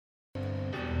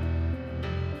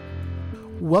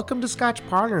Welcome to Scotch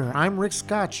Parlor. I'm Rick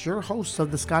Scotch, your host of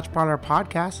the Scotch Parlor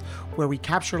podcast, where we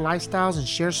capture lifestyles and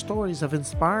share stories of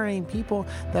inspiring people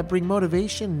that bring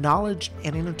motivation, knowledge,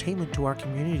 and entertainment to our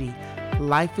community.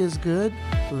 Life is good.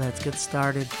 Let's get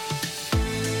started.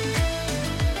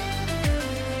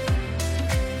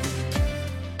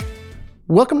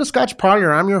 Welcome to Scotch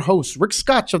Parlor. I'm your host, Rick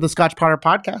Scotch of the Scotch Parlor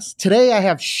podcast. Today I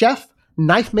have chef,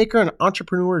 knife maker, and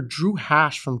entrepreneur Drew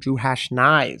Hash from Drew Hash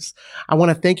Knives. I want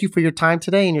to thank you for your time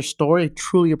today and your story. I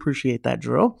truly appreciate that,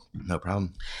 Drew. No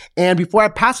problem. And before I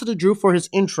pass it to Drew for his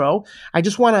intro, I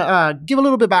just want to give a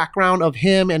little bit of background of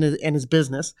him and his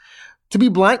business. To be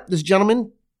blunt, this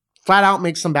gentleman flat out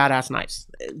makes some badass knives.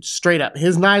 Straight up.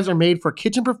 His knives are made for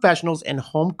kitchen professionals and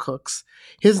home cooks.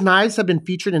 His knives have been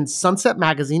featured in Sunset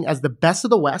Magazine as the best of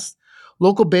the West,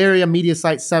 local Bay Area media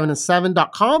site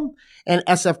 7and7.com, and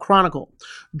SF Chronicle.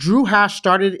 Drew Hash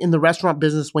started in the restaurant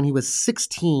business when he was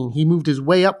 16. He moved his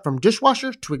way up from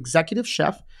dishwasher to executive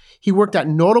chef. He worked at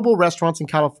notable restaurants in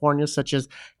California, such as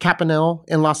Campanile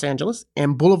in Los Angeles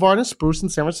and Boulevard and Spruce in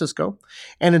San Francisco.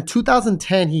 And in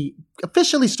 2010, he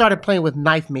officially started playing with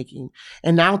knife making.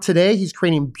 And now today, he's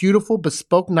creating beautiful,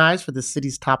 bespoke knives for the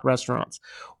city's top restaurants.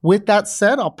 With that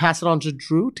said, I'll pass it on to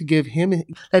Drew to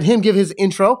let him give his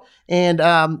intro and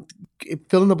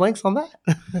fill in the blanks on that.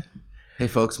 Hey,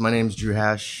 folks, my name's Drew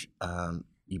Hash.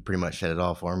 You pretty much said it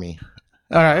all for me.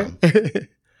 All right.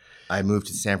 I moved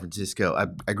to San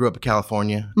Francisco. I grew up in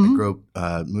California.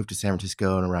 I moved to San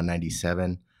Francisco in around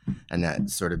 97, and that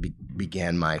sort of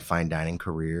began my fine dining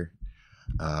career.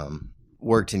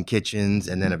 Worked in kitchens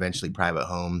and then eventually private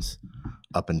homes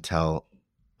up until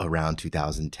around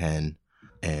 2010.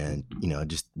 And,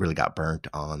 just really got burnt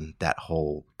on that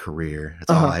whole career.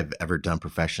 That's all I've ever done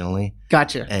professionally.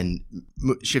 Gotcha. And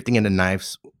shifting into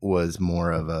knives was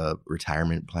more of a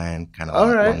retirement plan, kind of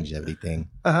like longevity thing.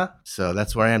 So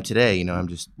that's where I am today. I'm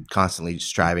just constantly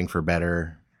striving for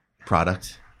better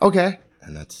product. Okay.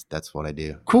 And that's what I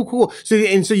do. Cool. So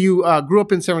you grew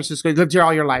up in San Francisco. You lived here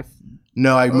all your life?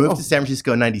 No, I moved to San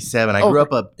Francisco in 97. I grew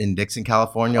up in Dixon,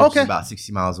 California, which is about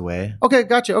 60 miles away. Okay,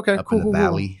 gotcha. Okay, up in the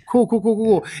valley.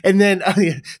 Cool. And then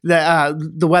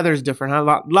the weather is different.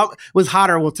 It was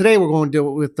hotter. Well, today we're going to do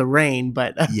it with the rain,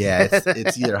 but yeah,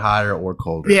 it's either hotter or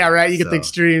colder. Yeah, right. You get the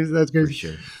extremes. That's good. For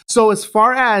sure. So as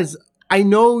far as I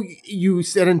know, you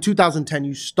said in 2010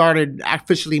 you started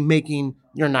officially making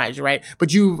your knives, right?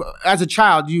 But as a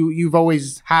child, you've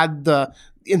always had the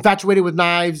infatuated with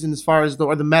knives, and as far as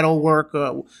the metal work,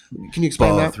 can you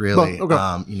explain that? Both, really. Okay.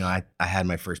 I had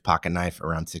my first pocket knife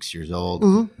around 6 years old.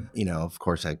 Of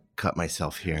course, I cut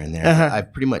myself here and there.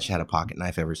 I've pretty much had a pocket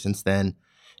knife ever since then.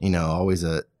 Always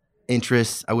a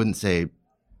interest. I wouldn't say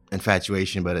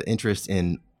infatuation, but an interest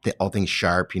in all things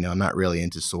sharp. I'm not really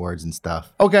into swords and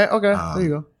stuff. Okay. There you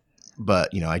go. But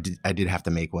I did have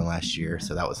to make one last year,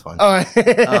 so that was fun. Oh.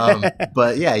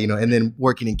 But yeah, and then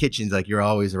working in kitchens, like you're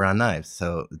always around knives,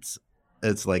 so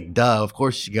it's like duh. Of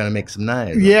course, you gotta make some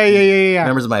knives. Yeah.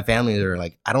 Members of my family are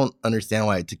like, I don't understand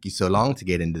why it took you so long to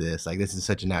get into this. Like, this is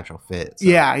such a natural fit. So.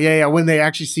 Yeah. When they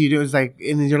actually see you do it, it's like,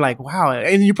 and you're like, wow.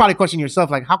 And you probably question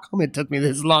yourself, like, how come it took me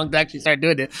this long to actually start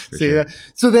doing it?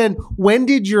 So then, when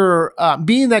did your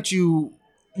being that you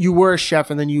were a chef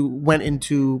and then you went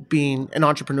into being an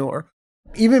entrepreneur?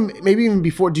 Maybe even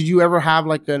before, did you ever have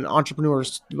like an entrepreneur,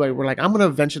 like, we're like, I'm going to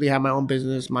eventually have my own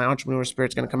business. My entrepreneur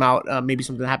spirit's going to come out. Maybe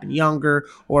something happened younger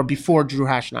or before Drew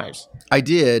Hash Knives? I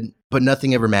did, but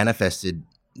nothing ever manifested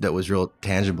that was real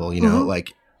tangible.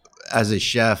 Like as a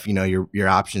chef, your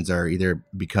options are either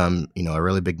become, a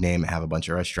really big name and have a bunch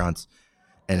of restaurants.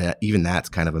 And even that's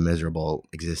kind of a miserable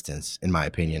existence, in my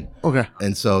opinion. Okay.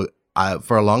 And so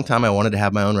for a long time, I wanted to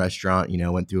have my own restaurant,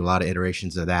 went through a lot of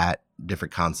iterations of that,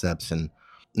 different concepts, and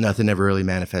nothing ever really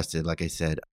manifested. Like I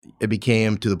said, it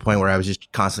became to the point where I was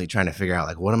just constantly trying to figure out,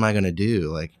 like, what am I going to do?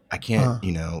 Like, I can't,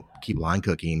 keep line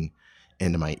cooking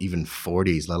into my even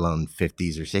 40s, let alone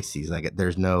 50s or 60s. Like,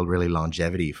 there's no really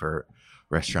longevity for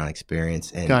restaurant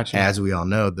experience. And as we all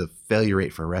know, the failure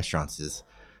rate for restaurants is,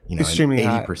 extremely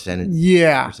 80%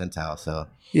 percentile. So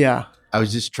yeah, I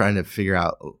was just trying to figure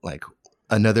out, like,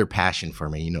 another passion for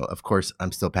me. Of course,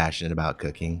 I'm still passionate about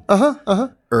cooking.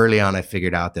 Early on, I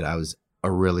figured out that I was a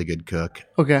really good cook.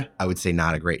 Okay. I would say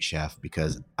not a great chef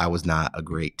because I was not a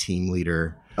great team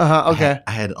leader. Okay.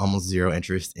 I had almost zero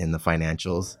interest in the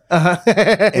financials.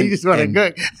 You just want to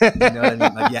cook. You know what I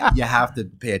mean? Like, you have to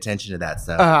pay attention to that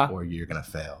stuff or you're going to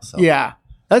fail. So. Yeah.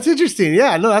 That's interesting.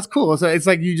 Yeah. No, that's cool. So it's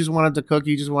like you just wanted to cook.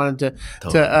 You just wanted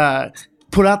to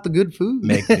put out the good food.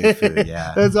 Make good food,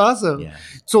 yeah. That's awesome. Yeah.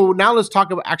 So now let's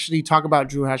talk about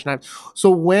Drew Hash Knives. So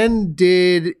when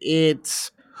did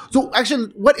it So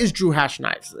actually, what is Drew Hash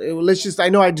Knives? Let's just, I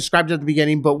know I described it at the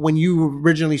beginning, but when you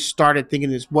originally started thinking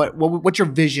this, what's your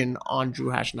vision on Drew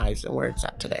Hash Knives and where it's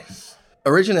at today?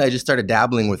 Originally, I just started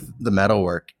dabbling with the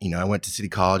metalwork. I went to City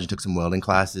College and took some welding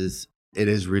classes. It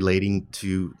is relating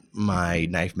to my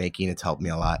knife making. It's helped me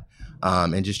a lot.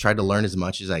 And just tried to learn as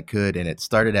much as I could. And it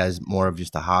started as more of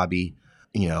just a hobby.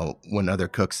 When other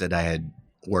cooks that I had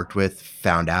worked with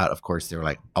found out, of course, they were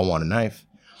like, I want a knife.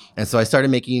 And so I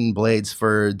started making blades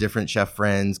for different chef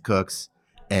friends, cooks,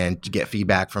 and to get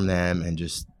feedback from them. And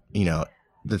just,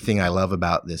 the thing I love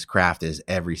about this craft is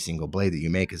every single blade that you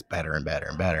make is better and better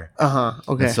and better.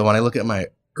 Okay. And so when I look at my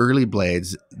early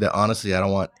blades, that honestly, I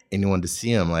don't want anyone to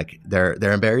see them. Like they're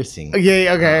embarrassing.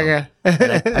 Yeah. Okay.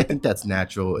 And I think that's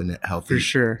natural and healthy. For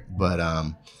sure. But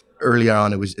early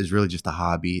on, it was really just a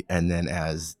hobby. And then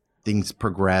as things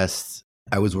progressed,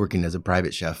 I was working as a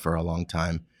private chef for a long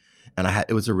time. And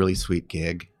it was a really sweet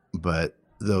gig, but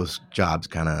those jobs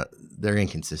they're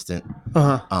inconsistent.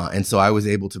 And so I was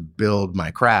able to build my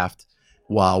craft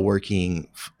while working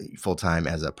full time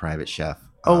as a private chef.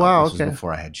 Oh, wow. This was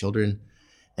before I had children.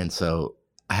 And so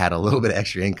I had a little bit of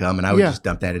extra income and I would just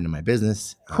dump that into my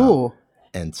business. Cool.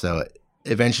 And so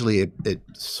eventually it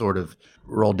sort of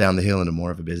rolled down the hill into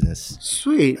more of a business.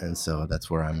 Sweet. And so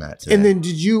that's where I'm at today. And then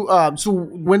did you, so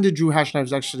when did Drew Hash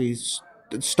Knives actually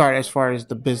start as far as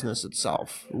the business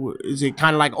itself? Is it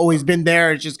kind of like always been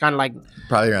there? It's just kind of like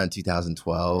probably around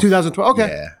 2012. 2012. Okay.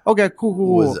 Yeah. Okay.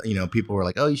 Cool. People were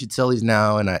like, "Oh, you should sell these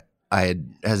now," and I had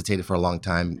hesitated for a long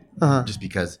time just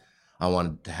because I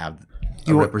wanted to have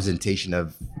a representation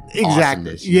of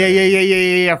exactly. Awesomeness,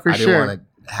 Yeah. For I sure. didn't want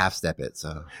to half step it.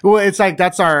 So well, it's like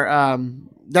that's our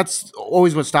that's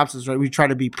always what stops us, right? We try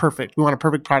to be perfect. We want a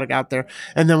perfect product out there,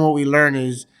 and then what we learn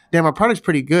is, damn, our product's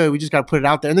pretty good. We just got to put it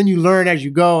out there. And then you learn as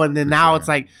you go. And then now it's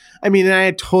like, and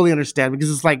I totally understand,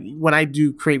 because it's like when I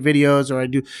do create videos or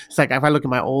it's like if I look at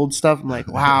my old stuff, I'm like,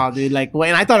 wow, dude,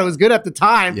 and I thought it was good at the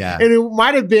time. Yeah. And it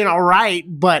might have been all right,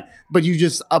 but you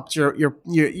just upped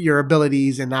your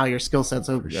abilities and now your skill sets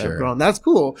have grown. That's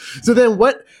cool. So then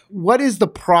what is the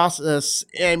process?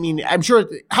 I'm sure,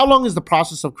 how long is the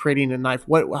process of creating a knife?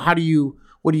 What do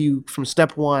you from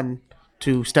step 1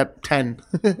 to step 10?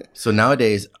 So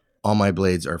nowadays, all my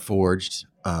blades are forged.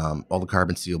 All the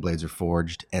carbon steel blades are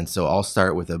forged. And so I'll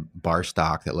start with a bar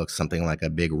stock that looks something like a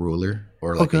big ruler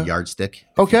or like a yardstick,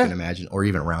 if you can imagine, or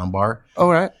even round bar. All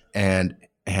right. And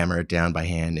hammer it down by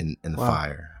hand in the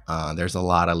fire. There's a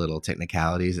lot of little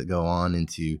technicalities that go on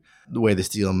into the way the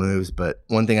steel moves. But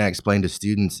one thing I explain to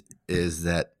students is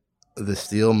that the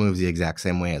steel moves the exact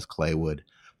same way as clay would.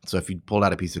 So if you pulled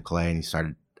out a piece of clay and you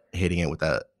started hitting it with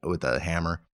a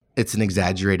hammer, it's an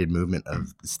exaggerated movement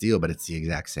of the steel, but it's the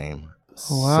exact same. Wow.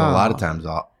 So a lot of times,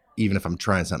 even if I'm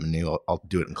trying something new, I'll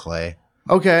do it in clay.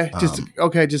 Okay, just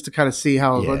to kind of see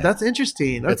how. Yeah. That's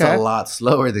interesting. Okay. It's a lot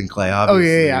slower than clay,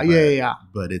 obviously. Oh yeah.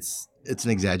 But it's an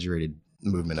exaggerated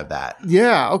movement of that.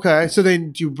 Yeah. Okay. So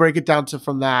then you break it down to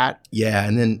from that. Yeah,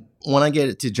 and then when I get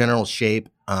it to general shape,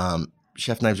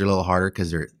 chef knives are a little harder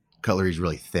because their cutlery is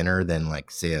really thinner than,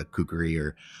 like, say, a kukri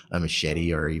or a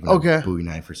machete or even a Bowie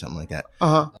knife or something like that.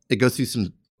 It goes through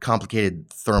some complicated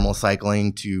thermal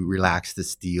cycling to relax the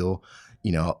steel.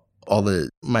 All the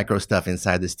micro stuff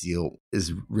inside the steel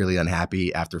is really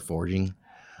unhappy after forging.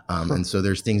 And so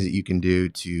there's things that you can do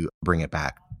to bring it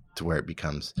back to where it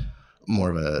becomes more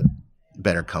of a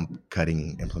better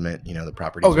cutting implement. The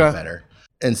properties are better.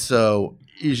 And so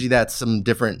usually that's some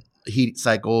different heat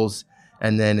cycles.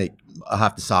 And then I'll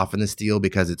have to soften the steel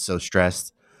because it's so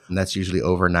stressed. And that's usually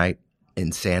overnight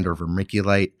in sand or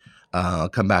vermiculite. I'll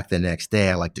come back the next day.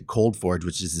 I like to cold forge,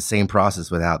 which is the same process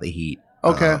without the heat.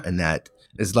 Okay. And that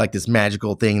is like this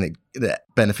magical thing that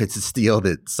benefits the steel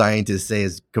that scientists say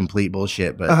is complete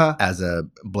bullshit. But as a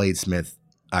bladesmith,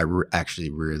 I actually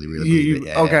really believe it.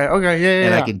 Yeah, Okay.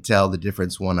 And I can tell the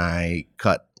difference when I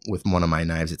cut with one of my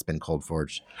knives that's been cold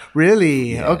forged.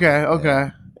 Really? Yeah,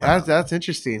 okay. That's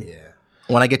interesting. Yeah.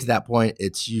 When I get to that point,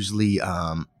 it's usually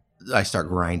I start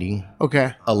grinding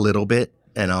a little bit,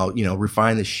 and I'll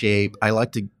refine the shape. I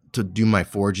like to do my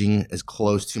forging as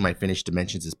close to my finished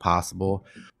dimensions as possible,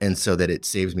 and so that it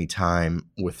saves me time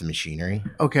with the machinery.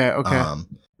 Okay.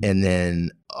 And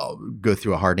then I'll go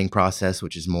through a hardening process,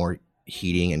 which is more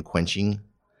heating and quenching.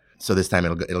 So this time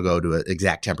it'll go to an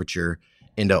exact temperature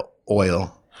into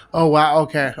oil. Oh wow!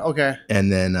 Okay.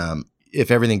 And then if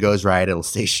everything goes right, it'll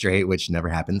stay straight, which never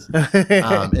happens.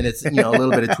 And it's a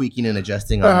little bit of tweaking and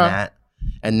adjusting on that.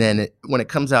 And then when it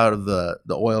comes out of the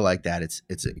oil like that,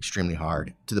 it's extremely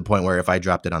hard, to the point where if I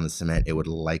dropped it on the cement, it would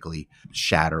likely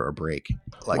shatter or break.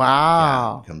 Like,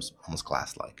 wow. Yeah, it becomes almost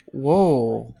glass-like.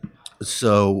 Whoa.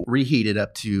 So reheat it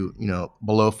up to,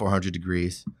 below 400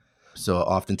 degrees. So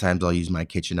oftentimes I'll use my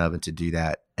kitchen oven to do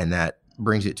that. And that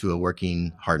brings it to a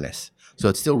working hardness. So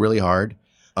it's still really hard.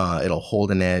 It'll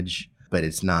hold an edge, but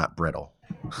it's not brittle.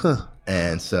 Huh.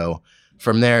 And so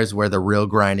from there is where the real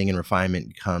grinding and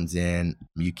refinement comes in.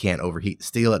 You can't overheat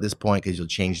steel at this point because you'll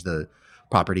change the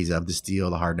properties of the steel,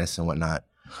 the hardness and whatnot.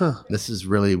 Huh. This is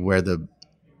really where the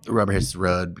rubber hits the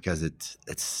road because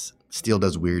it's steel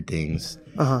does weird things.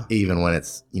 Even when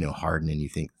it's, hardened and you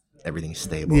think everything's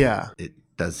stable. Yeah. It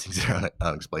does things that are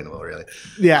unexplainable, really.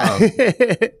 Yeah.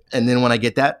 And then when I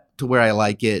get that to where I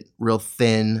like it real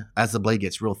thin, as the blade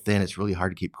gets real thin, it's really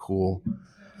hard to keep cool.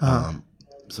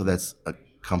 So that's a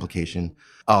complication.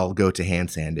 I'll go to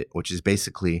hand sand it, which is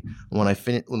basically when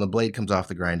the blade comes off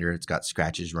the grinder, it's got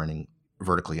scratches running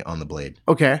vertically on the blade.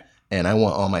 Okay. And I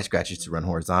want all my scratches to run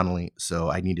horizontally, so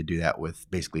I need to do that with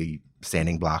basically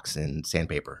sanding blocks and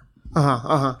sandpaper.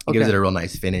 Okay. It gives it a real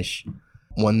nice finish.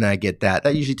 When I get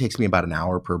that usually takes me about an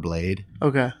hour per blade.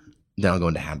 Okay. Then I'll go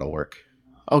into handle work.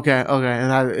 Okay.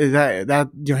 And that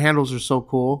your handles are so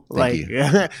cool. Thank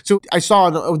you. So I saw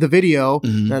the video.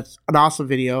 That's an awesome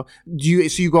video.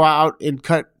 So you go out and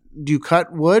do you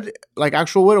cut wood, like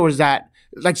actual wood, or is that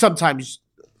like sometimes?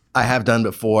 I have done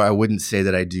before. I wouldn't say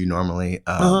that I do normally.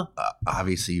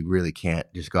 Obviously, you really can't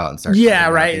just go out and start. Yeah,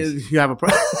 right. You have a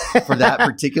for that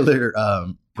particular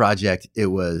project. It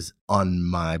was on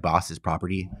my boss's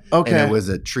property. Okay, and it was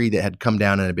a tree that had come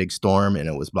down in a big storm, and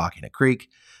it was blocking a creek.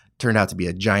 Turned out to be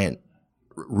a giant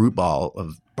root ball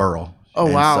of burl. Oh,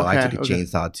 and wow. So I took a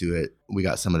chainsaw to it. We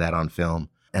got some of that on film.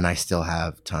 And I still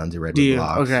have tons of redwood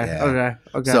blocks. Okay.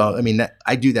 So, I mean,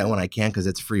 I do that when I can because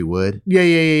it's free wood.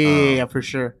 Yeah, for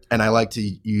sure. And I like to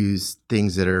use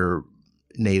things that are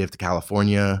native to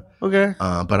California. Okay.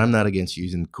 But I'm not against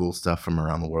using cool stuff from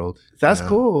around the world. That's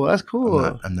cool. That's cool.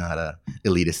 I'm not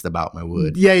elitist about my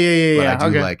wood. Yeah. But I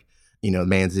do like,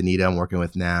 manzanita I'm working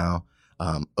with now.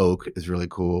 Oak is really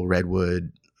cool.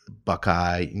 Redwood.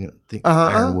 Buckeye,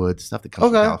 ironwood, stuff that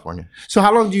comes from California. So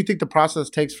how long do you think the process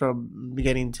takes from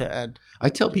beginning to end? I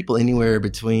tell people anywhere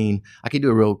between, I could do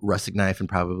a real rustic knife in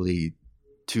probably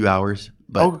 2 hours,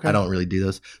 but I don't really do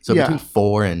those. So between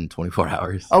 4 and 24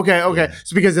 hours. Okay. Yeah.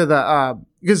 So because of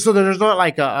so there's not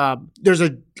like I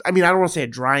don't want to say a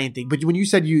drying thing, but when you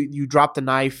said you dropped the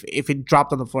knife, if it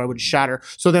dropped on the floor, it would shatter.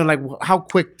 So then like how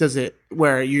quick does it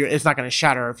where it's not going to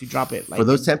shatter if you drop it? Like, for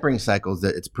those tempering cycles,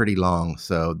 it's pretty long.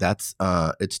 So that's,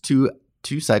 it's two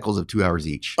cycles of 2 hours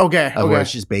each. Okay. Where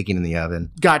it's just baking in the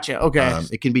oven. Gotcha. Okay.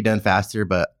 It can be done faster,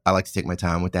 but I like to take my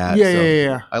time with that.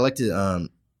 Yeah. I like to,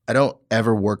 I don't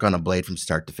ever work on a blade from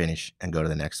start to finish and go to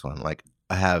the next one. Like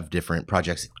I have different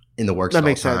projects in the works. That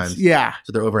makes sense. Yeah.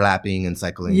 So they're overlapping and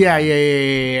cycling. Yeah.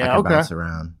 I can bounce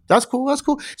around. That's cool.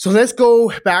 So let's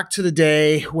go back to the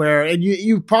day where, and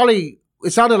you probably,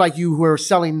 it sounded like you were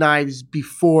selling knives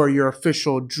before your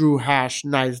official Drew Hash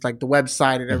knives, like the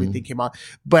website and everything came out.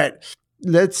 But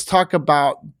let's talk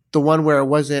about the one where it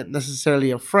wasn't necessarily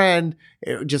a friend,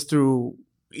 just through,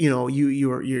 you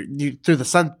were through the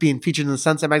sun being featured in the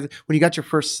Sunset magazine when you got your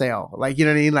first sale. Like, you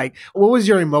know what I mean? Like, what was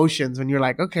your emotions when you're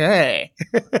like, okay?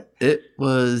 It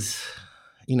was,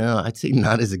 I'd say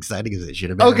not as exciting as it should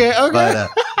have been. Okay.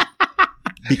 But,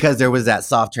 because there was that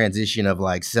soft transition of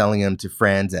like selling them to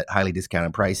friends at highly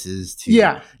discounted prices to,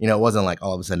 it wasn't like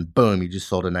all of a sudden, boom, you just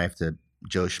sold a knife to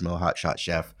Joe Schmo, hotshot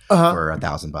chef for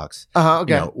 $1,000.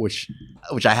 Okay.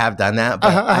 Which I have done that,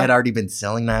 but I had already been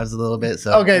selling knives a little bit,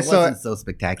 so it wasn't so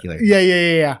spectacular.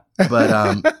 Yeah.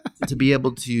 But to be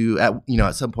able to,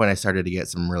 at some point, I started to get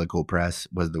some really cool press.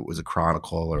 Was a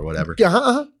Chronicle or whatever,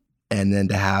 and then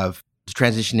to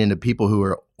transition into people who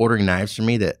were ordering knives from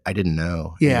me that I didn't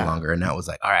know any longer, and that was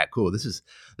like, all right, cool. This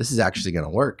is actually going to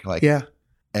work. Like,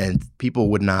 and people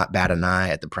would not bat an eye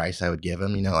at the price I would give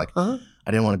them. I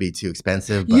didn't want to be too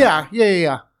expensive. But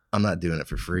yeah. I'm not doing it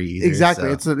for free either.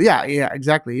 Exactly. So.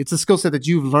 Exactly. It's a skill set that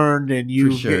you've learned and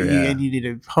and you need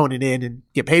to hone it in and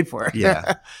get paid for it.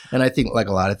 Yeah. And I think like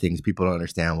a lot of things, people don't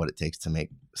understand what it takes to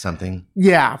make something.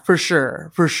 Yeah, for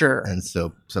sure. And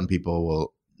so some people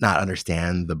will not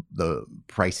understand the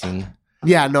pricing.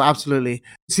 Yeah, no, absolutely.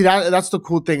 See, that's the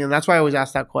cool thing. And that's why I always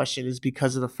ask that question, is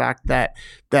because of the fact that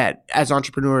as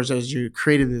entrepreneurs, as you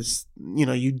created this,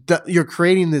 you're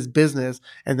creating this business.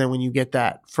 And then when you get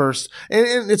that first,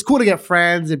 and it's cool to get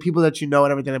friends and people that you know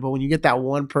and everything. But when you get that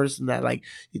one person that like,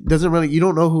 doesn't really, you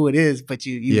don't know who it is, but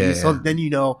then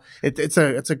it's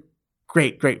a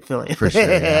great feeling. For sure.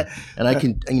 Yeah. And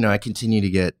I continue to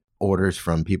get orders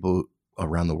from people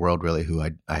around the world really who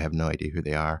I have no idea who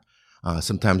they are.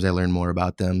 Sometimes I learn more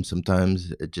about them.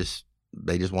 Sometimes it just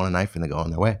they just want a knife and they go on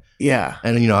their way. Yeah.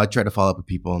 And I try to follow up with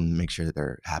people and make sure that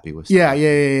they're happy with stuff.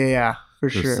 Yeah. For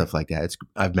sure. Stuff like that.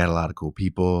 I've met a lot of cool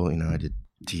people. I did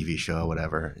TV show,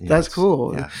 whatever. That's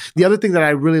cool. Yeah. The other thing that I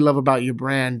really love about your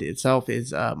brand itself is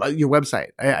your website.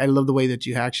 I love the way that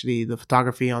you actually the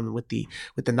photography on with the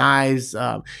knives,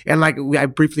 and like I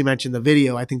briefly mentioned the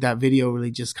video. I think that video really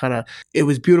just it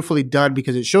was beautifully done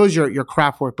because it shows your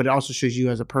craft work, but it also shows you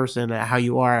as a person, how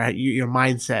you are, your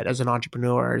mindset as an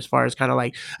entrepreneur. As far as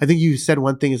I think you said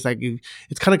one thing is like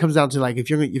it kind of comes down to like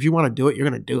if you want to do it, you're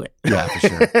gonna do it. Yeah, for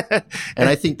sure. And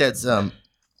I think that's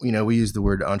we use the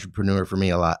word entrepreneur for me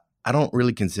a lot. I don't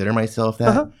really consider myself that.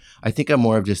 Uh-huh. I think I'm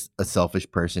more of just a selfish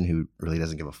person who really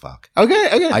doesn't give a fuck.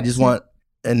 Okay. I just want,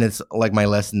 and it's like my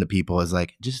lesson to people is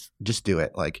like, just do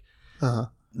it. Like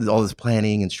all this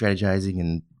planning and strategizing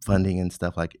and funding and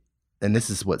stuff and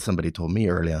this is what somebody told me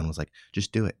early on was like,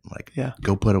 just do it. Like,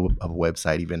 go put a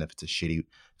website, even if it's a shitty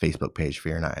Facebook page for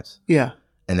your knives. Yeah.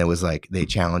 And it was like, they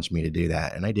challenged me to do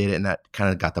that. And I did it. And that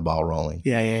kind of got the ball rolling.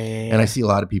 Yeah. And I see a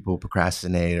lot of people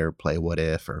procrastinate or play what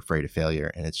if or afraid of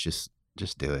failure. And it's just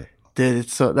do it. Dude,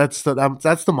 that's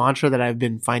the mantra that I've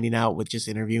been finding out with just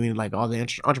interviewing like all the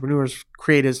entrepreneurs,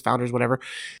 creatives, founders, whatever.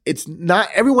 It's not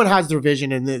everyone has their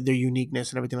vision and their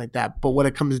uniqueness and everything like that. But what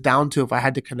it comes down to, if I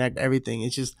had to connect everything,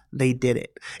 it's just they did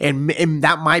it, and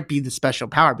that might be the special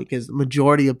power because the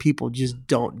majority of people just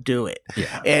don't do it.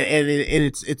 Yeah, and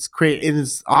it's great. It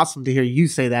is awesome to hear you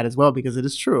say that as well because it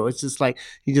is true. It's just like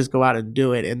you just go out and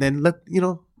do it, and then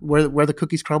where the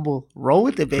cookies crumble, roll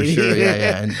with it, baby. For sure,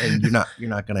 yeah. And you're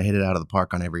not gonna hit it out of the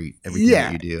park on everything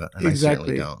that you do. And exactly. I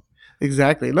certainly don't.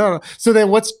 Exactly. No. So then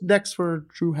what's next for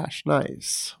Drew Hash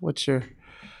Knives? What's your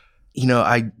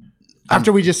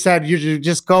after we just said you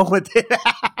just go with it.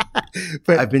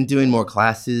 But I've been doing more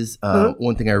classes.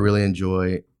 One thing I really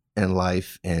enjoy in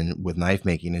life and with knife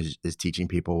making is teaching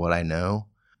people what I know.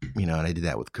 And I did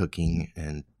that with cooking,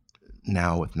 and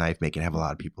now with knife making, I have a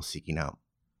lot of people seeking out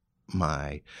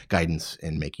my guidance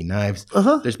in making knives.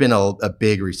 There's been a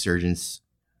big resurgence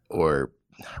or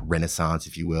renaissance,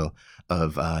 if you will,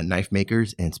 of knife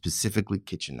makers and specifically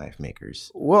kitchen knife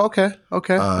makers. Well, okay.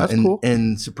 That's cool.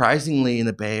 And surprisingly, in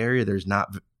the Bay Area, there's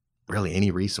not really any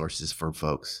resources for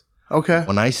folks. Okay.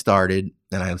 When I started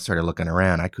and I started looking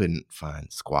around, I couldn't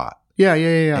find squat. Yeah.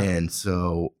 And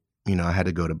so, I had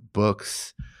to go to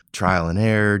books, trial and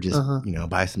error, just,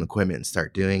 buy some equipment and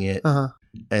start doing it.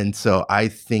 And so I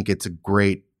think it's a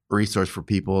great resource for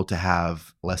people to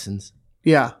have lessons.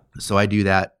 Yeah. So I do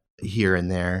that here and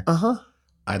there.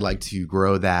 I'd like to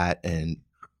grow that, and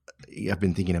I've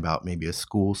been thinking about maybe a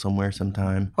school somewhere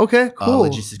sometime. Okay, cool.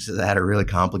 Logistics of that are really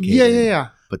complicated. Yeah.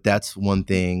 But that's one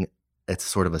thing. It's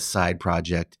sort of a side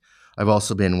project. I've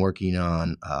also been working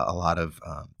on a lot of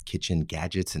kitchen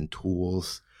gadgets and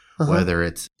tools, whether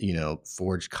it's,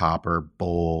 forged copper,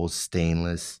 bowls,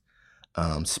 stainless,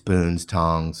 spoons,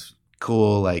 tongs,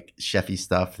 cool, like chefy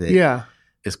stuff that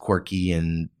is quirky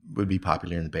and would be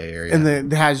popular in the Bay Area. And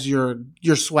then it has your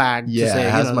swag. Yeah, to say,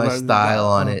 it has my style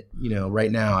on it.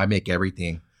 Right now I make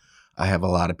everything. I have a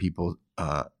lot of people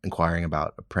inquiring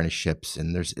about apprenticeships,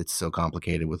 and it's so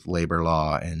complicated with labor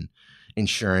law and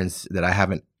insurance that I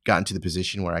haven't gotten to the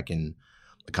position where I can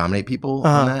accommodate people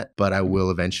on that, but I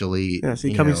will eventually. Yeah,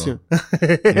 so coming soon. You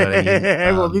know what I mean?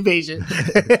 I will be patient.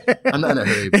 I'm not in a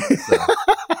hurry. So.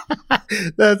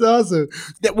 That's awesome.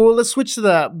 Well, let's switch to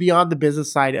the beyond the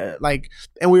business side.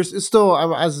 And we're still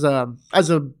as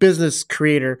a business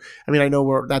creator. I mean, I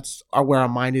know that's where our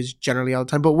mind is generally all the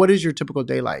time. But what is your typical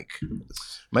day like?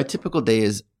 My typical day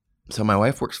is my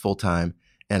wife works full time,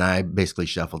 and I basically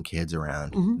shuffle the kids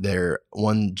around.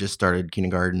 One just started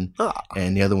kindergarten,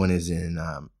 and the other one is in.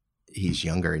 He's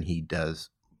younger, and he does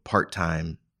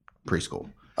part-time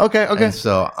preschool. Okay. And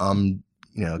so I'm,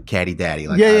 caddy daddy.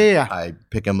 Like I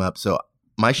pick him up. So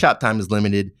my shop time is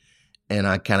limited, and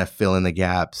I kind of fill in the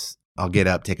gaps. I'll get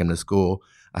up, take him to school.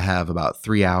 I have about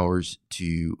 3 hours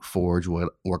to forge,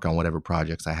 work on whatever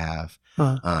projects I have.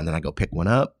 Then I go pick one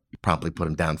up, promptly put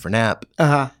him down for nap.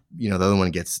 The other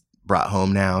one gets brought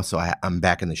home now, so I'm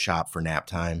back in the shop for nap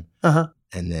time.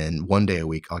 And then one day a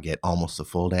week, I'll get almost a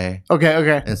full day.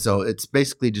 Okay. And so it's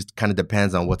basically just kind of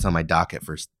depends on what's on my docket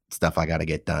for stuff I got to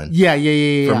get done. Yeah.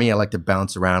 For me, I like to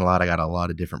bounce around a lot. I got a lot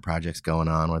of different projects going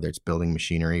on, whether it's building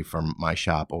machinery from my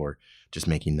shop or just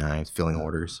making knives, filling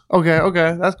orders. Okay.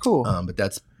 That's cool. But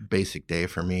that's basic day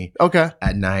for me. Okay.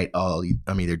 At night,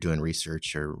 I'm either doing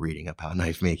research or reading about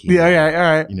knife making. Yeah.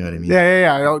 All right. You know what I mean?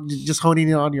 Yeah. Just honing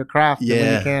in on your craft.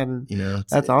 Yeah. When you can.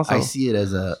 That's awesome. I see it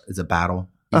as a battle,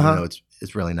 even though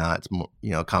it's really not. It's more,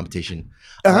 a competition.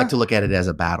 I like to look at it as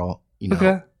a battle,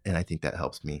 and I think that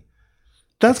helps me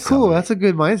That's cool. accelerate. That's a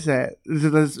good mindset.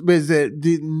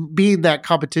 Being that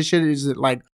competition? Is it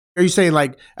like, are you saying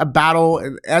like a battle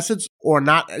in essence, or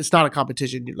not? It's not a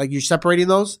competition. Like you're separating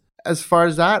those as far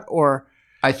as that, or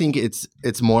I think it's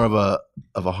more of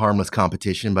a harmless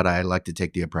competition, but I like to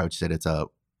take the approach that it's a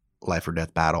life or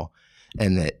death battle,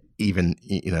 and that even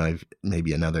if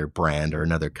maybe another brand or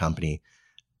another company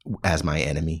as my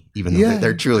enemy, even though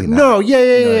they're truly not. No, yeah.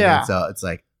 You know what I mean? So it's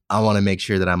like I want to make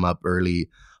sure that I'm up early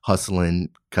hustling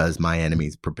because my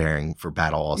enemy's preparing for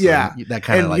battle also. Yeah. And that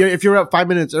kind of like, if you're up 5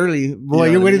 minutes early, boy, you know you're what I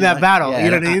winning mean? that Like, battle. yeah,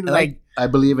 You know what I mean? Like I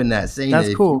believe in that saying That's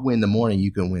that cool. if you win the morning,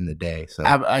 you can win the day. So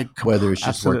whether it's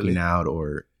just working out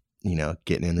or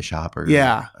getting in the shop or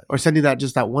or sending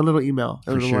that one little email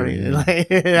in the morning. Yeah. Like,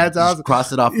 that's just awesome.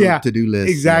 cross it off the to-do list.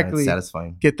 Exactly. It's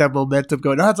satisfying. Get that momentum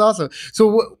going. No, that's awesome.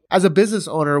 So, as a business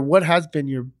owner, what has been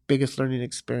your biggest learning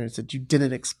experience that you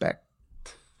didn't expect?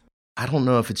 I don't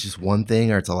know if it's just one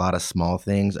thing or it's a lot of small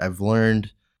things. I've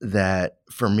learned that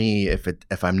for me,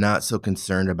 if I'm not so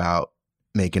concerned about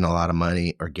making a lot of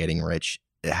money or getting rich,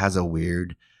 it has a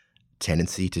weird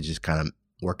tendency to just kind of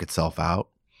work itself out.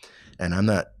 And I'm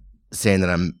not saying that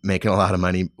I'm making a lot of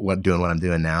money doing what I'm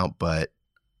doing now, but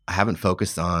I haven't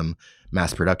focused on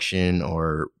mass production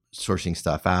or sourcing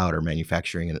stuff out or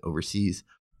manufacturing it overseas.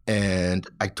 And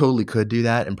I totally could do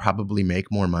that and probably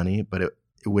make more money, but it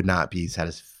would not be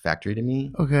satisfactory to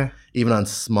me. Okay. Even on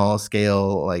small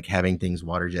scale, like having things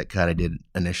water jet cut, I did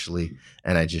initially,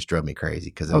 and it just drove me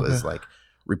crazy because it was like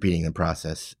repeating the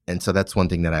process. And so that's one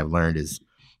thing that I've learned is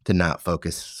to not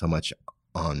focus so much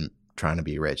on trying to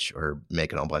be rich or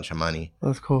making a bunch of money.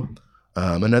 That's cool.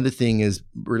 Another thing is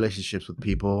relationships with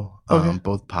people,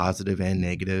 both positive and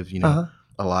negative.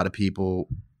 A lot of people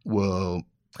will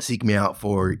seek me out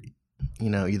for,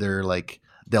 either like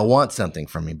they'll want something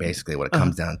from me, basically what it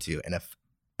comes down to. And if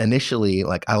initially,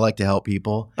 like I like to help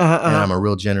people and I'm a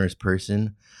real generous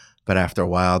person, but after a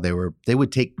while they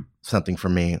would take something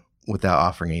from me without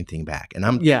offering anything back.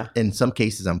 And in some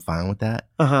cases I'm fine with that.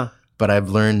 But I've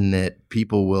learned that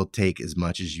people will take as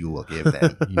much as you will give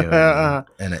them. You know what I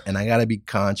mean? And I got to be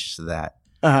conscious of that.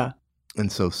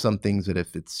 And so some things that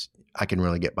if I can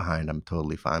really get behind, I'm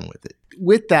totally fine with it.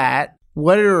 With that,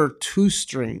 what are 2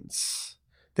 strengths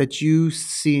that you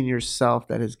see in yourself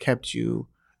that has kept you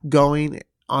going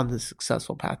on the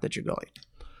successful path that you're going?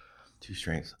 2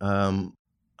 strengths.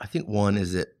 I think one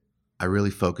is that I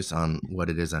really focus on what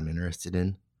it is I'm interested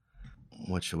in,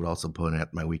 which would also point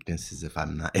out my weakness is if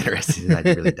I'm not interested in it,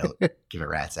 I really don't give a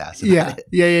rat's ass about it.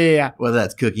 Yeah. Whether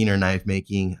that's cooking or knife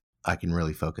making, I can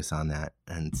really focus on that.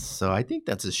 And so I think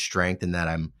that's a strength in that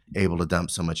I'm able to dump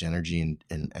so much energy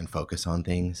and focus on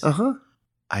things.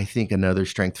 I think another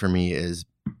strength for me is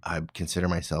I consider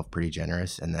myself pretty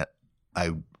generous and that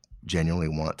I genuinely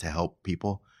want to help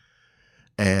people.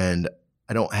 And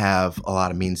I don't have a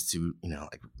lot of means to,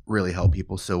 like really help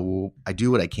people. So I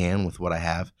do what I can with what I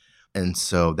have. And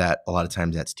so that a lot of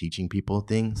times that's teaching people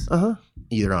things,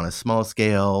 either on a small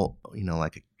scale,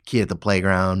 like a kid at the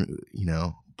playground,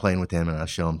 playing with him and I'll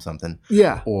show him something.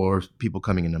 Yeah. Or people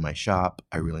coming into my shop.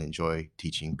 I really enjoy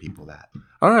teaching people that.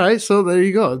 All right. So there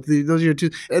you go. Those are your 2.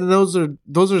 And those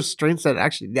are strengths that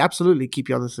actually absolutely keep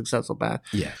you on the successful path.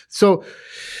 Yeah. So,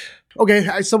 okay,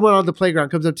 someone on the playground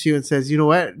comes up to you and says, you know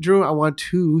what, Drew, I want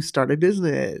to start a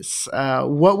business.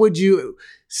 What would you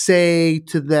say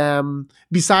to them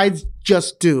besides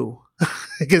just do?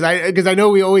 Because I know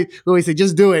we always say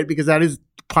just do it because that is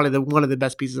probably one of the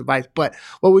best pieces of advice. But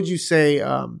what would you say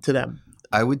to them?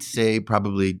 I would say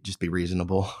probably just be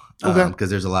reasonable because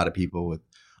there's a lot of people with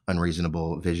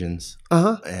unreasonable visions.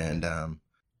 And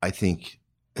I think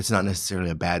it's not necessarily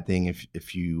a bad thing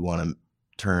if you want to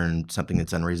turn something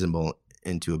that's unreasonable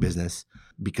into a business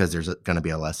because there's going to be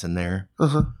a lesson there.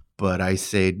 But I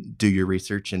say do your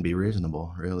research and be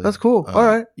reasonable, really. That's cool. All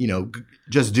right.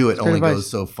 Just do it. That's only advice. Goes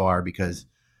so far because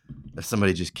if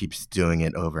somebody just keeps doing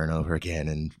it over and over again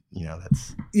and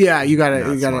that's you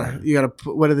gotta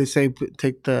what do they say,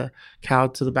 take the cow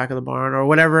to the back of the barn or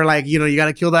whatever, like you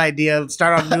gotta kill the idea,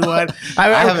 start on a new one. I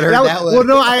haven't heard that one. Well,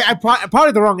 no, I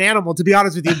probably the wrong animal, to be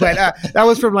honest with you, but that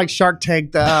was from like Shark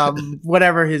Tank, the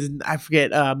whatever I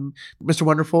forget, Mr.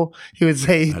 Wonderful, he would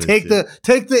say take the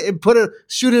and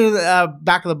shoot it in the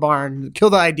back of the barn, kill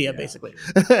the idea, basically.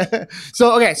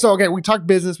 So okay, we talked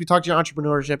business, we talked your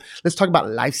entrepreneurship, let's talk about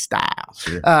lifestyle.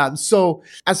 Sure. So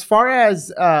as far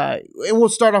as and we'll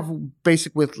start off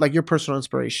basic with like your personal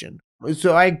inspiration.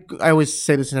 So I always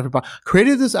say this in every podcast.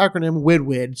 Created this acronym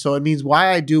WIDWID, so it means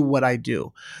why I do what I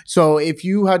do. So if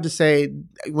you had to say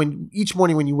each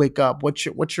morning when you wake up, what's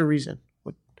your reason?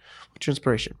 What's your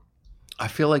inspiration? I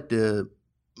feel like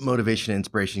motivation and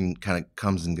inspiration kind of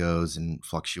comes and goes and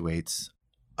fluctuates.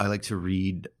 I like to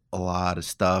read a lot of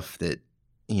stuff that,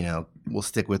 will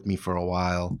stick with me for a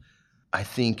while. I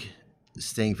think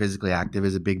staying physically active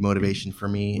is a big motivation for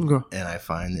me. Okay. And I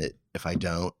find that if I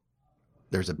don't,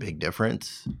 there's a big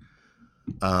difference.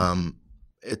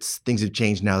 It's things have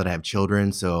changed now that I have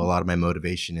children. So a lot of my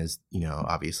motivation is,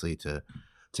 obviously to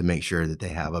make sure that they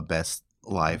have a best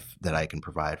life that I can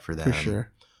provide for them. For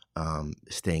sure.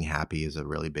 Staying happy is a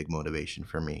really big motivation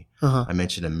for me. Uh-huh. I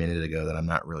mentioned a minute ago that I'm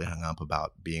not really hung up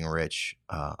about being rich.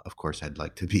 Of course, I'd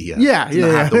like to be. Not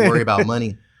have to worry about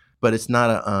money, but it's not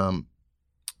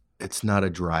a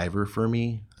driver for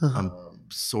me. Uh-huh. I'm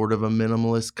sort of a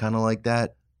minimalist, kind of like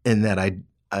that, in that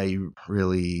I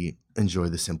really enjoy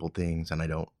the simple things, and I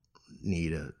don't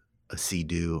need a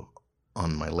Sea-Doo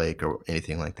on my lake or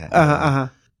anything like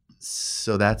that.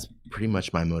 So that's pretty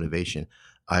much my motivation.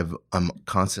 I'm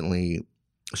constantly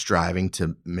striving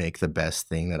to make the best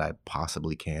thing that I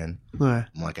possibly can. Right.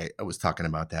 Like I was talking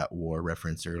about that war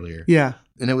reference earlier. Yeah.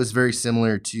 And it was very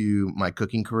similar to my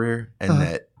cooking career, and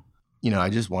that, I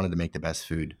just wanted to make the best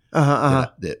food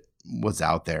that was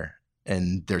out there.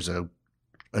 And there's a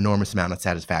enormous amount of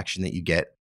satisfaction that you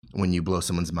get when you blow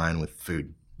someone's mind with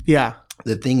food. Yeah.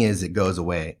 The thing is, it goes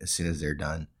away as soon as they're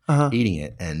done eating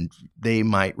it, and they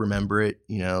might remember it.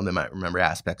 They might remember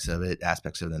aspects of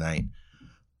the night,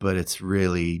 but it's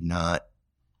really not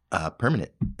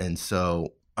permanent. And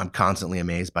so I'm constantly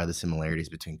amazed by the similarities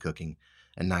between cooking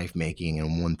and knife making.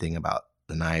 And one thing about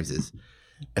the knives is,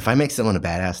 if I make someone a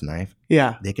badass knife,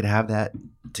 they could have that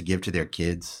to give to their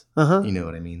kids. You know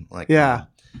what I mean? Like,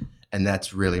 and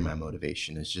that's really my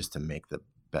motivation, is just to make the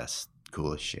best,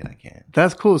 coolest shit I can.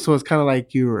 That's cool. So it's kind of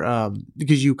like you're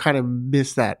because you kind of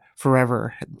miss that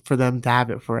forever, for them to have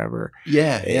it forever.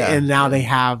 Yeah. And now they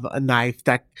have a knife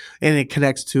and it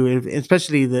connects to it,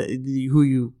 especially who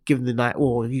you give the knife.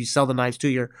 Well, if you sell the knives to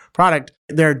your product,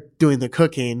 they're doing the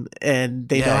cooking, and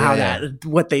they know how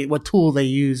what tool they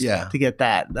use to get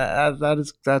that.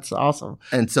 That's awesome.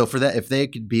 And so for that, if they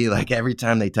could be like, every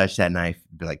time they touch that knife,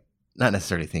 be like, not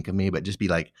necessarily think of me, but just be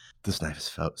like, this knife has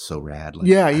felt so rad. Like,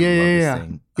 I love this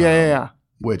thing.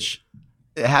 Which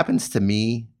it happens to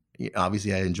me.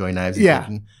 Obviously, I enjoy knives and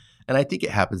cooking, and I think it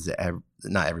happens to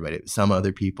not everybody, some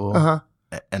other people.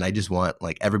 And I just want,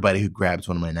 like, everybody who grabs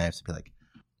one of my knives to be like,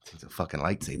 it's a fucking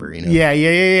lightsaber,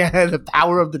 Yeah. The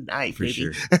power of the knife, for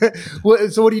sure.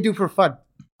 So what do you do for fun?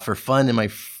 For fun, in my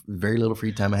very little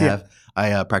free time I have,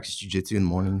 I practice jiu-jitsu in the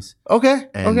mornings. Okay.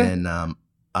 And then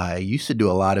I used to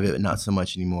do a lot of it, but not so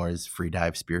much anymore, is free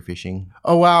dive spearfishing.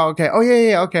 Oh, wow. Okay. Oh,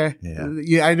 yeah. Okay.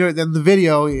 Yeah. I know. In the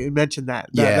video, you mentioned that.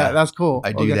 That's cool.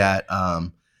 I do that.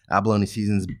 Abalone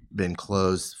season's been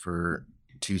closed for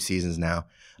 2 seasons now,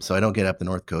 so I don't get up the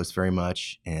North Coast very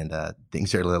much, and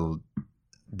things are a little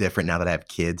different now that I have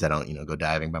kids. I don't, go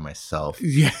diving by myself.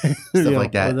 Stuff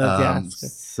like that. Well,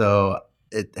 so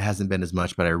it hasn't been as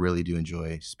much, but I really do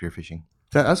enjoy spearfishing.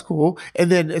 That's cool. And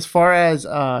then as far as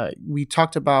we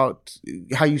talked about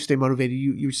how you stay motivated,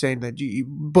 you were saying that you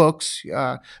books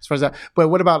as far as that. But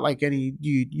what about like any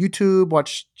YouTube,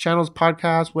 watch channels,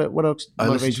 podcasts? What else? I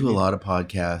listen to a lot of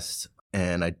podcasts,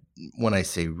 and when I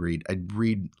say read, I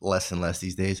read less and less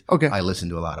these days. Okay. I listen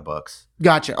to a lot of books.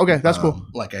 Gotcha. Okay, that's cool.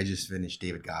 Like I just finished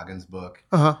David Goggins' book.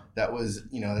 That was,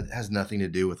 that has nothing to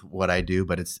do with what I do,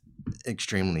 but it's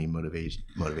extremely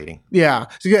motivating. Yeah.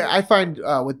 So I find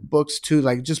with books too,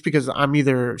 like, just because I'm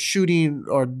either shooting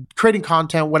or creating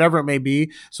content, whatever it may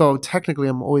be. So technically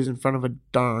I'm always in front of a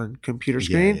darn computer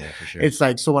screen. Yeah, for sure. It's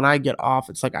like, so when I get off,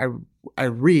 it's like I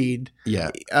read.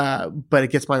 But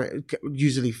it gets my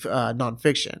usually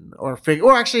nonfiction or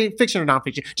actually fiction or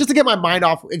nonfiction, just to get my mind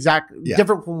off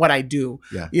different from what I do.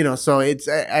 So it's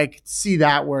I could see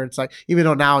that, where it's like, even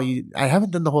though now I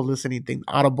haven't done the whole listening thing,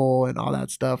 Audible and all that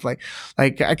stuff. Like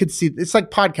I could see it's like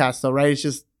podcasts though, right? It's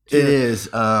just it is.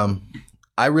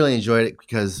 I really enjoyed it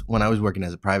because when I was working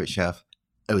as a private chef,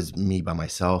 it was me by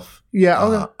myself.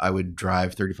 I would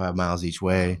drive 35 miles each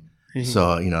way.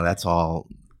 So that's all.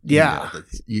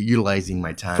 Utilizing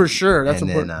my time for sure. That's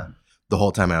important. And then the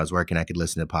whole time I was working, I could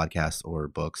listen to podcasts or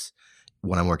books.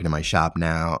 When I'm working in my shop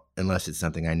now, unless it's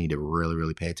something I need to really,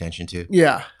 really pay attention to,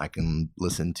 I can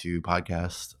listen to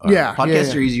podcasts.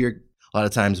 Podcasts are easier. A lot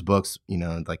of times, books,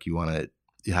 like you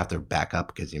have to back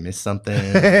up because you missed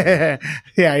something. That's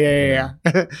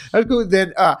cool.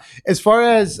 Then, as far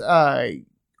as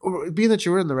being that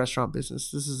you were in the restaurant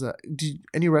business, this is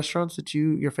any restaurants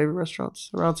your favorite restaurants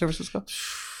around San Francisco?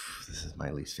 This is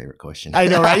my least favorite question. I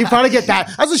know, right? You probably get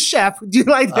that as a chef. Do you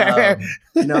like that?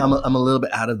 I'm a little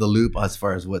bit out of the loop as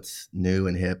far as what's new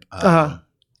and hip.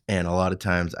 And a lot of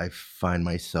times I find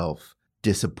myself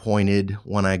disappointed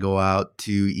when I go out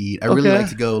to eat. I really like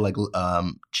to go like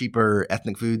cheaper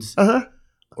ethnic foods,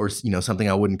 or something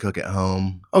I wouldn't cook at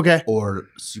home. Okay. Or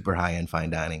super high end fine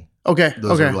dining. Okay.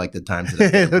 Those are like the times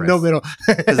that no middle.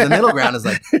 Because the middle ground is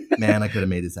like, man, I could have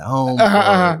made this at home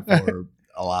for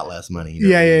a lot less money.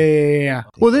 Yeah.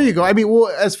 Well, there you go. I mean,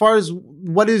 as far as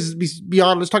what is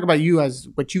beyond, let's talk about you as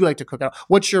what you like to cook out.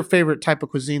 What's your favorite type of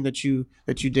cuisine that you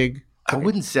dig? I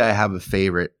wouldn't say I have a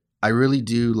favorite. I really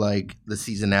do like the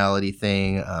seasonality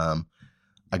thing.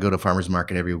 I go to farmer's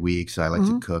market every week, so I like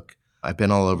to cook. I've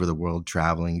been all over the world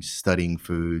traveling, studying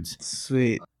foods.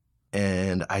 Sweet.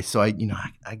 And I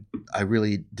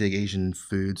really dig Asian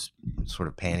foods, sort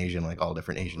of pan-Asian, like all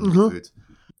different Asian foods.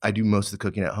 I do most of the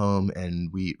cooking at home,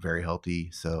 and we eat very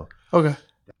healthy. So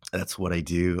that's what I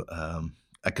do. I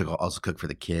also cook for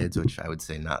the kids, which I would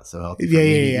say not so healthy.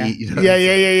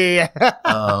 Yeah.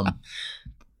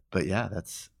 But yeah,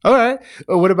 that's all right.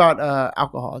 What about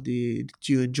alcohol? Do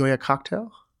you enjoy a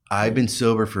cocktail? I've been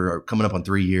sober for coming up on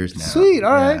 3 years now. Sweet.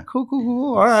 All right.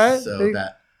 Cool. All right. So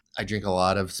I drink a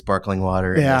lot of sparkling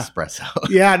water and espresso.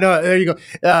 Yeah, no, there you go.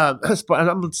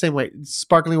 I'm the same way.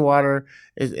 Sparkling water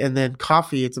and then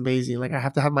coffee. It's amazing. Like I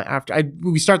have to have my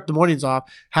we start the mornings off,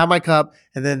 have my cup,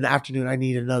 and then in the afternoon I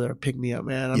need another pick me up,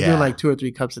 man. I'm doing like 2 or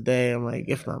 3 cups a day. I'm like,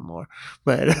 if not more.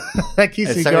 But that keeps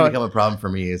me going. It's starting to become a problem for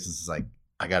me. It's just like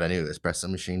I got a new espresso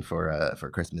machine for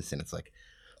Christmas, and it's like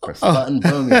press the button,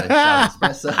 boom, you got a shot of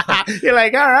espresso. You're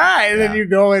like, all right, and then you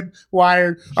go and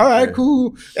wired. All right,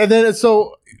 cool. And then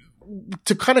so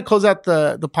to kind of close out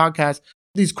the podcast,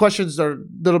 these questions are a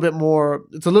little bit more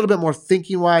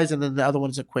thinking wise, and then the other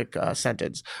one's a quick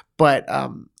sentence. But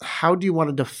how do you want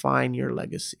to define your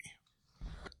legacy?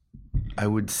 I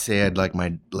would say I'd like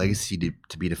my legacy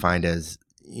to be defined as,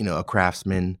 a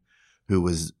craftsman who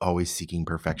was always seeking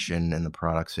perfection in the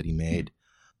products that he made.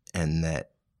 And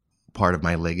that part of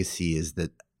my legacy is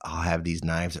that I'll have these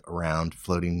knives around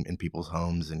floating in people's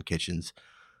homes and kitchens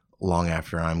long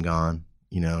after I'm gone.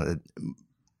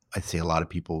 I'd say a lot of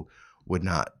people would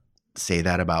not say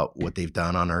that about what they've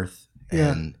done on Earth.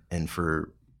 And I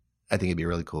think it'd be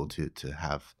really cool to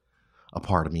have a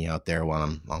part of me out there while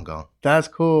I'm long gone. That's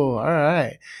cool. All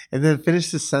right. And then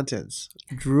finish this sentence.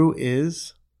 Drew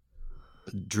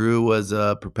was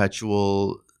a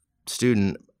perpetual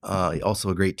student, also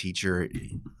a great teacher.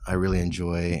 I really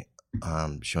enjoy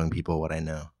showing people what I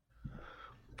know.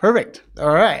 Perfect.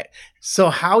 All right. So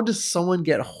how does someone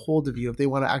get a hold of you if they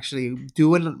want to actually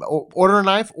do it, order a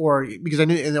knife, or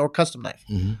custom knife?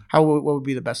 What would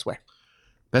be the best way?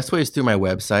 Best way is through my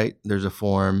website. There's a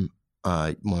form.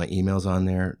 My email's on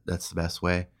there. That's the best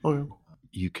way. Okay.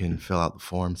 You can fill out the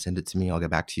form, send it to me. I'll get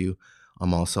back to you.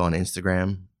 I'm also on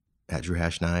Instagram at Drew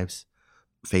Hash Knives.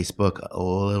 Facebook a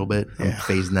little bit. I'm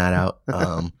phasing that out.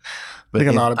 But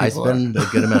a lot of people I spend a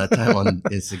good amount of time on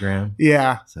Instagram.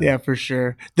 Yeah, for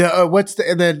sure.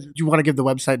 And then you want to give the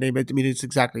website name? I mean, it's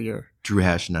exactly your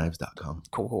DrewHashKnives.com.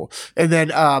 Cool. And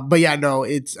then,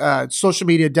 it's social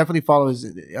media. Definitely follow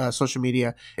his social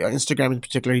media, Instagram in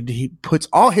particular. He puts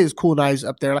all his cool knives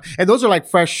up there, and those are like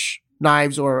fresh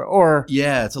knives or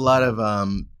yeah, it's a lot of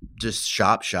just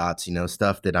shop shots.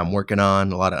 Stuff that I'm working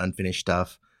on. A lot of unfinished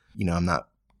stuff. I'm not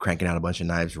cranking out a bunch of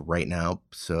knives right now.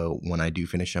 So when I do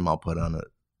finish them, I'll put on a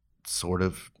sort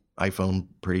of iPhone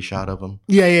pretty shot of them.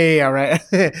 Yeah, right.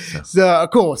 So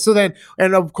cool. So then,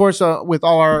 and of course, with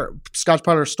all our Scotch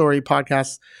Parlor Story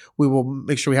podcasts, we will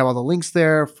make sure we have all the links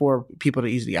there for people to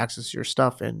easily access your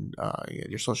stuff and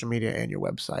your social media and your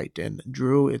website. And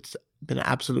Drew, it's been an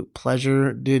absolute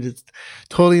pleasure, dude. It's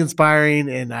totally inspiring.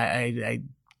 And I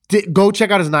did go check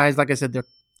out his knives. Like I said, they're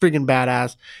freaking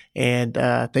badass. And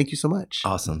thank you so much.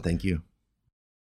 Awesome. Thank you.